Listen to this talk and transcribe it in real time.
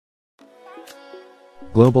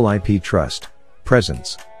Global IP Trust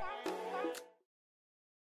presents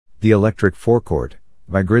The Electric Forecourt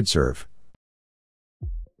by Gridserve.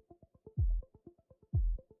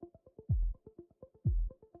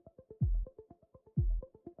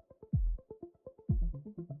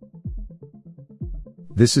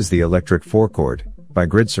 This is the Electric Forecourt by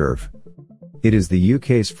Gridserve. It is the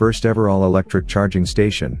UK's first ever all-electric charging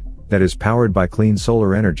station that is powered by clean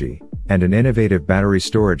solar energy and an innovative battery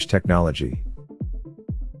storage technology.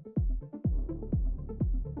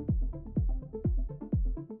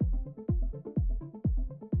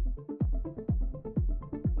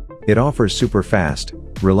 It offers super fast,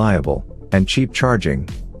 reliable, and cheap charging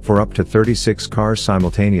for up to 36 cars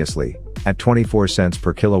simultaneously at 24 cents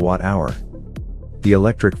per kilowatt hour. The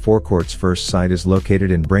Electric Forecourt's first site is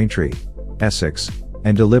located in Braintree, Essex,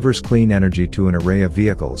 and delivers clean energy to an array of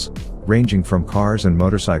vehicles, ranging from cars and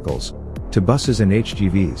motorcycles to buses and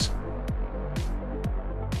HGVs.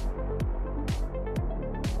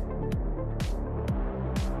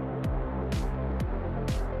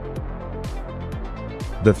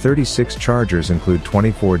 The 36 chargers include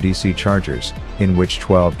 24 DC chargers, in which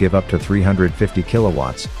 12 give up to 350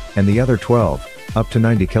 kilowatts, and the other 12, up to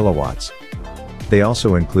 90 kilowatts. They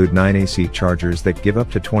also include 9 AC chargers that give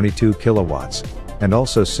up to 22 kilowatts, and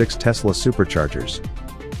also 6 Tesla superchargers.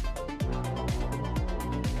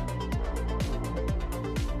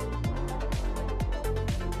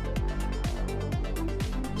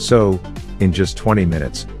 So, in just 20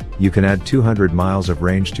 minutes, you can add 200 miles of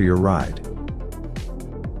range to your ride.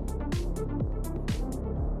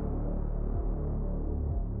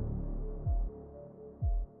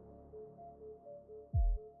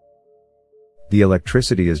 The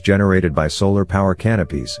electricity is generated by solar power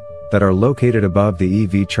canopies that are located above the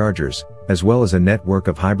EV chargers, as well as a network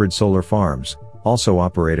of hybrid solar farms, also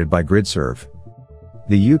operated by Gridserve.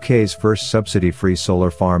 The UK's first subsidy-free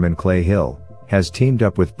solar farm in Clay Hill has teamed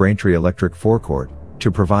up with Braintree Electric Forecourt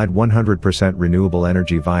to provide 100% renewable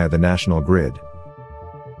energy via the national grid.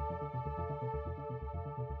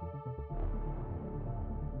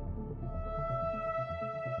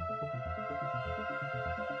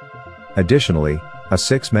 Additionally, a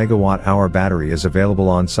 6 megawatt-hour battery is available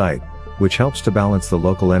on site, which helps to balance the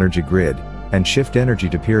local energy grid and shift energy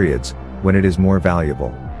to periods when it is more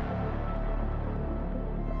valuable.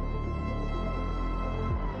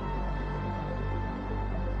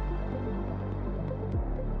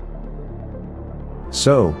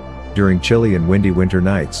 So, during chilly and windy winter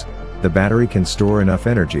nights, the battery can store enough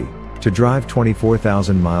energy to drive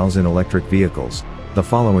 24,000 miles in electric vehicles the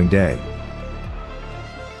following day.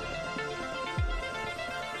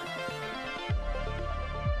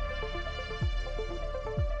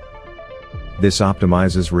 This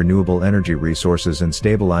optimizes renewable energy resources and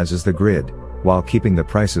stabilizes the grid, while keeping the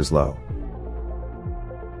prices low.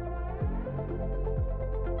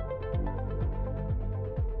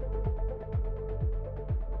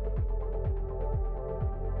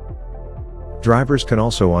 Drivers can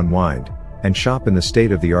also unwind and shop in the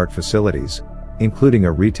state-of-the-art facilities, including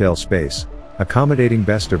a retail space, accommodating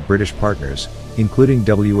best of British partners, including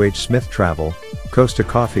WH Smith Travel, Costa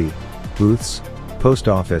Coffee, Booths, Post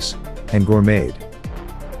Office, and Gourmet.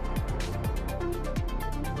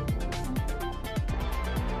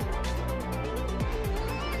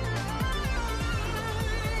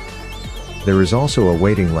 There is also a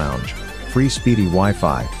waiting lounge, free speedy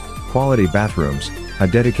Wi-Fi, quality bathrooms, a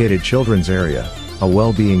dedicated children's area, a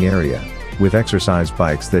well-being area, with exercise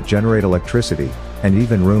bikes that generate electricity, and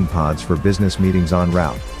even room pods for business meetings en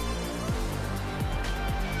route.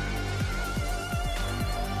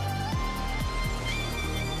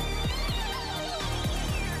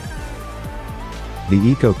 The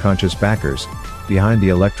eco-conscious backers behind the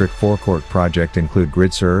Electric Forecourt project include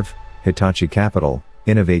Gridserve, Hitachi Capital,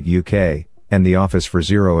 Innovate UK, and the Office for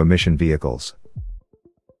Zero Emission Vehicles.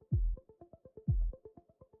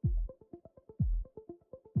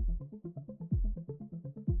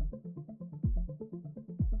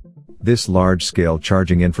 This large-scale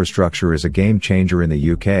charging infrastructure is a game-changer in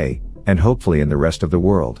the UK, and hopefully in the rest of the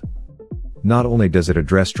world. Not only does it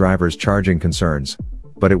address drivers' charging concerns,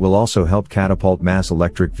 but it will also help catapult mass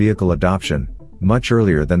electric vehicle adoption, much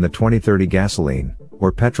earlier than the 2030 gasoline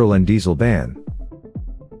or petrol and diesel ban.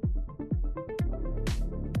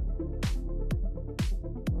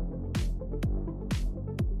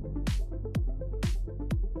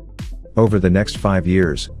 Over the next 5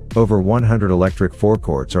 years, over 100 electric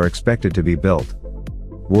forecourts are expected to be built.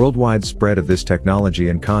 Worldwide spread of this technology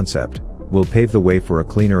and concept will pave the way for a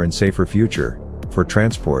cleaner and safer future for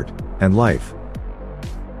transport and life.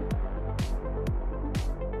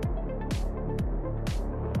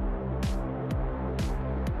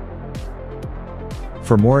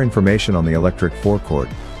 For more information on the electric forecourt,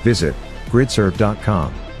 visit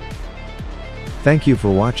gridserve.com. Thank you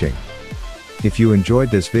for watching. If you enjoyed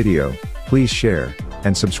this video, please share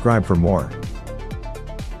and subscribe for more.